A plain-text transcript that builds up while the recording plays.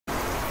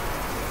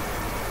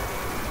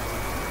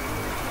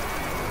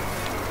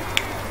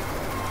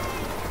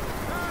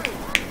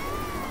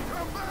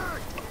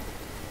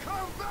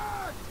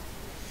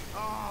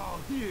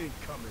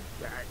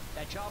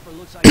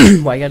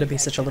Why you gotta be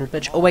such a little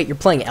bitch? Oh wait, you're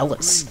playing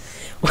Ellis.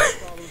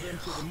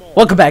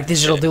 Welcome back,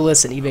 digital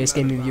duelists and eBay's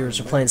gaming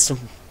viewers. We're playing some,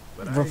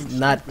 F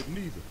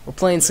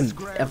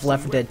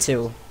Left 4 Dead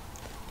 2.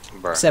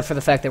 Except for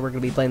the fact that we're gonna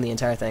be playing the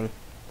entire thing.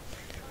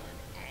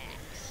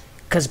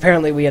 Because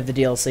apparently we have the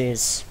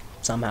DLCs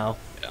somehow.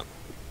 Yeah,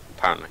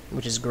 apparently.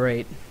 Which is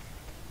great.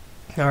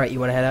 All right, you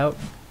wanna head out?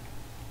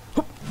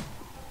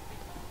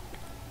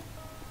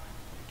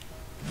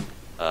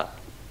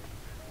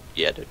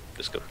 Yeah, dude,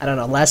 let's go. I don't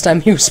know. Last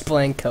time he was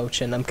playing coach,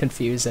 and I'm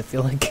confused. I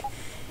feel like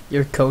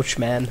you're coach,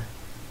 man.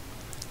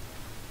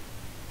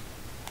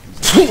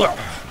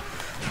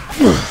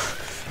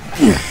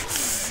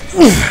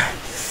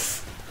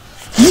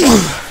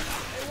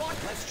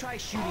 Let's try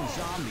shooting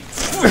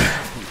zombies.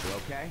 People,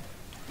 okay?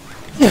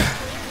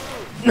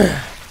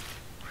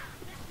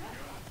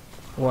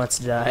 Who wants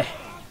to die?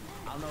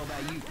 I don't know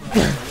about you, but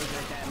looking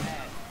at that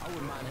map, I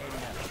wouldn't mind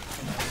heading up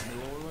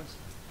New Orleans.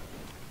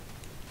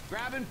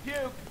 Grabbing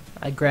puke.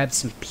 I grabbed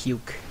some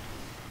puke.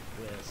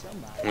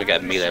 We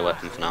got a melee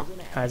weapon for now.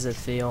 How does it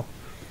feel?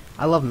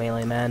 I love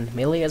melee, man.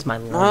 Melee is my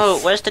life. No,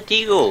 where's the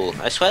deagle?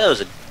 I swear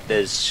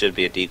there should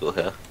be a deagle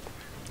here.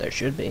 There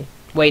should be.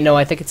 Wait, no,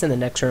 I think it's in the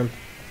next room.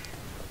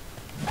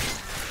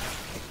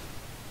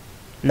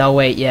 No,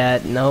 wait,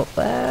 yeah, no,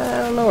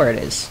 I don't know where it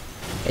is.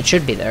 It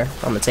should be there,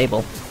 on the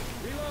table.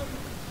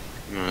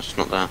 No, it's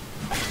not there.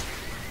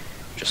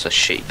 Just a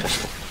shitty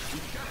pistol.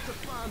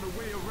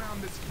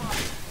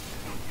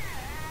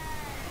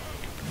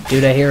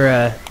 Dude, I hear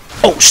a...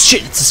 Oh,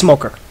 shit, it's a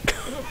smoker.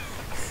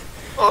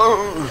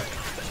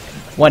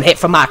 One hit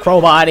from my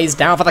crowbar, he's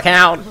down for the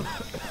count.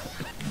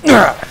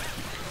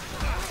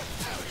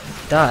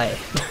 Die.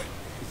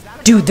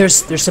 Dude,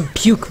 there's some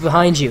puke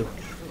behind you.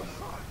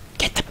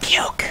 Get the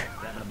puke.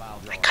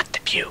 I got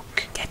the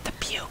puke. Get the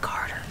puke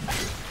harder.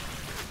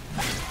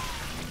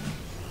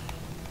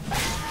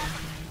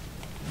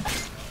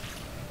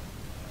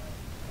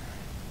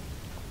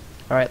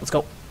 Alright, let's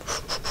go.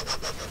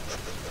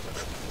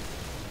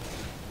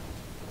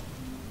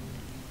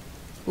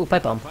 Ooh,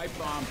 pipe bomb.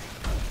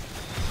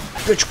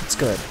 Which what's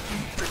good?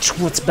 Which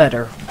what's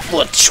better?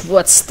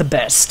 What's the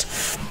best?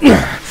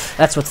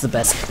 That's what's the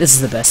best. This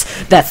is the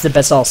best. That's the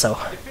best also.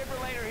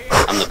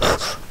 I'm the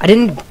best. I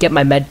didn't get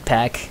my med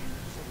pack.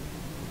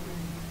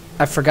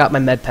 I forgot my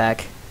med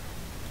pack.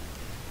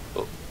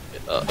 Oh,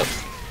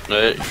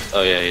 no,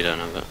 oh yeah, you don't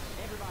have that.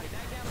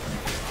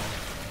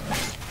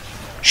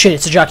 Shit,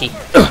 it's a jockey.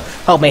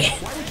 Help me.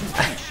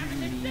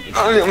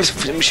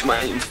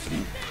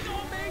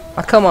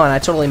 Oh, come on, I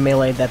totally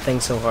meleeed that thing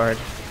so hard.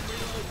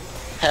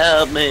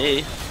 Help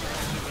me.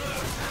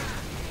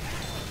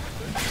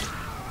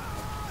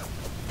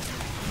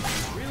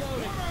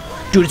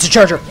 Dude, it's a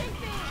charger.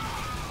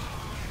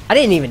 I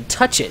didn't even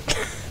touch it.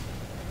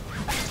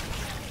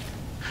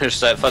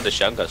 Just like for the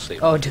shotgun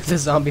sleep. Oh, dude, the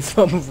zombie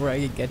fell before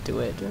I could get to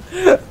it.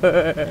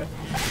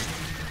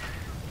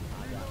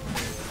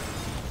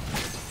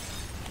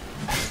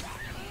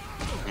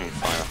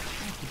 Fire.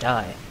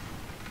 Die.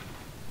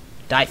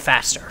 Die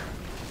faster.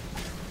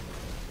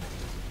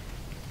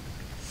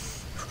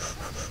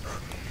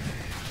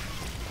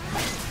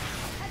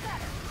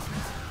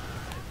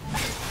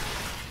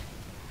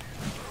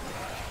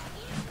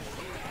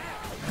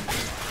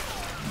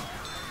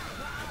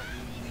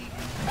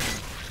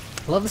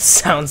 I love the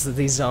sounds that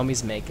these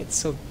zombies make. It's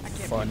so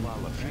fun.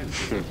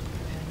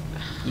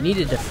 You need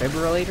a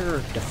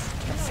defibrillator?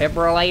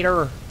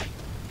 Defibrillator?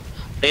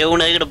 You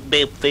need a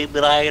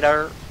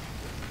defibrillator.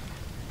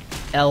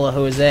 El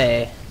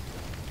Jose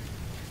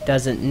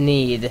doesn't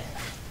need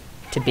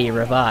to be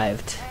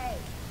revived.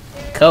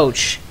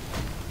 Coach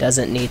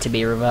doesn't need to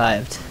be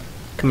revived.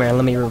 Come here,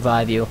 let me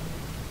revive you.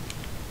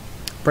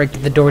 Break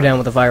the door down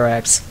with a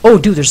Virax. Oh,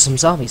 dude, there's some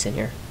zombies in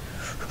here.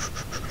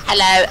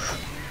 Hello.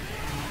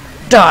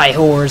 Die,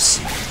 whores!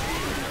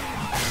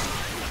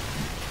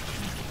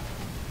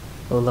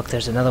 Oh, look,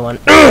 there's another one.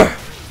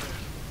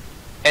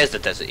 Here's the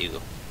desert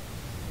eagle.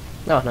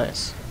 Oh,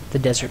 nice. The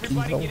desert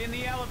eagle. Get in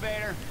the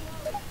elevator.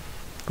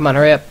 Come on,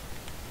 hurry up.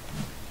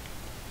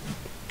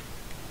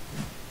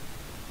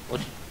 What?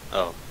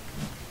 Oh.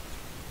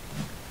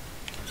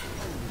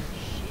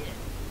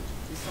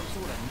 This some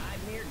sort of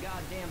nightmare,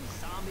 goddamn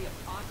zombie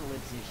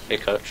apocalypse and shit. Hey,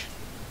 coach.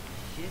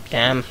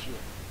 Damn.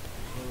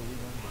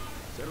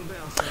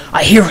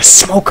 I hear a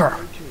smoker.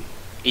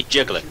 He's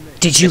jiggling.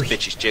 Did you? This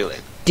bitch is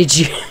jiggling. Did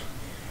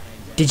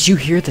you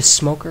hear the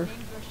smoker?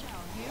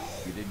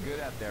 You did good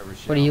out there,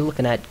 Rochelle. What are you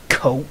looking at,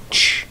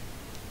 coach?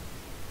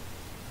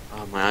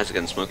 Oh, my eyes are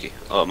getting smoky.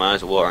 Oh, my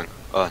eyes are watering.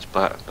 Oh, it's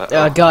bad.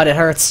 Oh god, it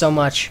hurts so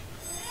much.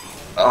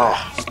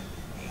 Oh.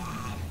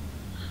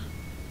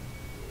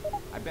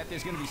 I bet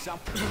there's gonna be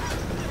something.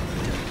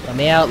 Let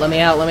me out, let me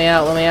out, let me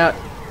out, let me out.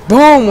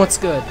 Boom, what's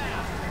good?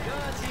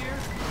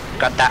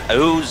 Got that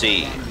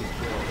Uzi.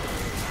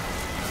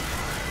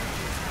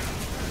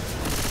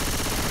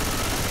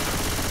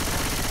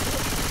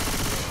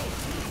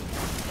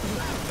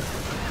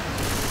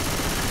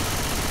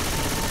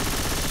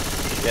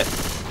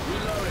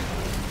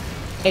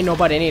 Ain't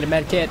nobody need a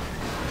med kit.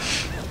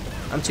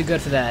 I'm too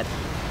good for that.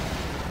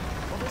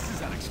 Well, this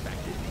is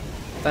unexpected.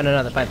 Found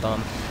another pipe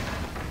bomb.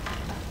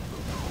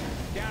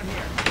 Down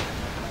here.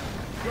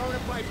 Throwing a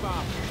pipe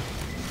bomb.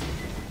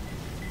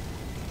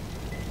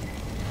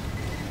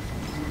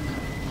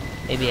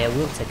 Maybe I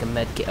will take a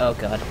med kit. Oh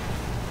god.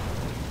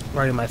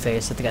 Right in my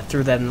face. I think I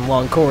threw that in the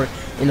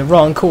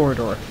wrong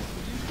corridor.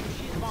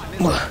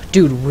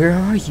 Dude, where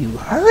are you?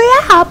 Hurry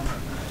up!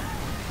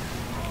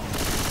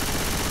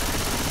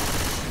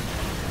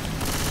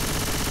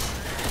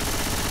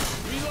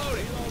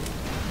 Reloading.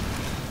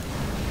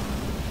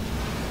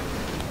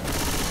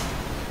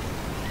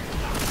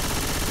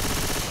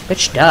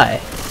 Bitch, die.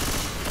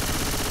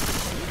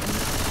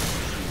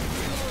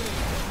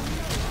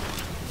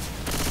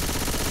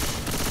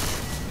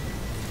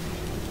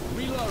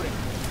 Reloading.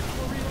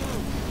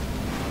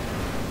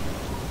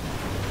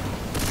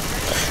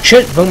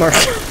 Shit, boomer. Grab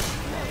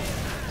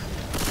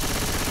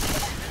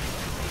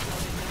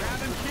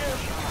and shoot.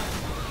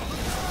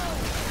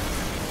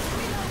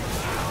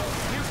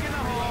 Nuke in the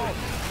hole.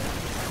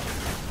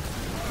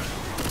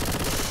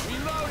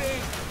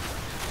 Reloading.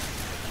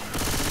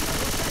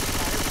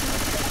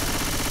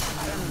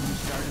 I don't know who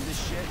started this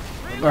shit.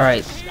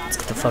 Alright, let's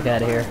get the fuck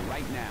out of here.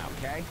 Right now,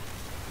 okay?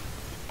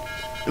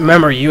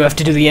 Remember, you have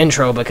to do the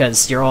intro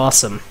because you're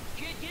awesome.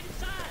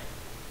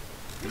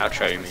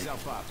 Outro, you mean?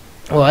 Yourself up.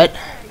 What?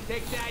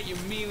 Take that, you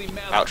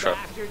mealy-mouthed Outro.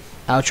 bastards.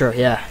 Outro,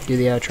 yeah, do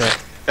the outro.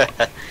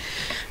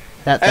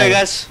 That thing. Hey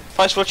guys,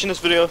 thanks for watching this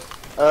video.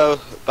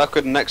 Back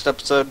with the next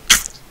episode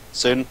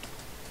soon.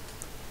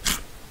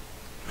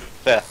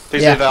 Yeah,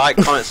 please Yeah. leave a like,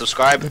 comment,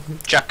 subscribe.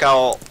 Check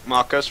out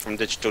Marcus from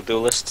Digital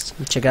Duelists.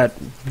 Check out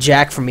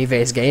Jack from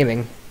Eva's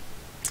Gaming.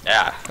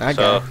 Yeah, Okay.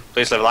 so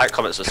please leave a like,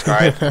 comment,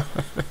 subscribe.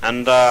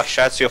 And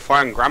share it to your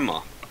foreign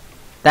grandma.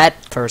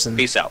 That person.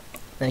 Peace out.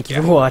 Thank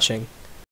you for watching.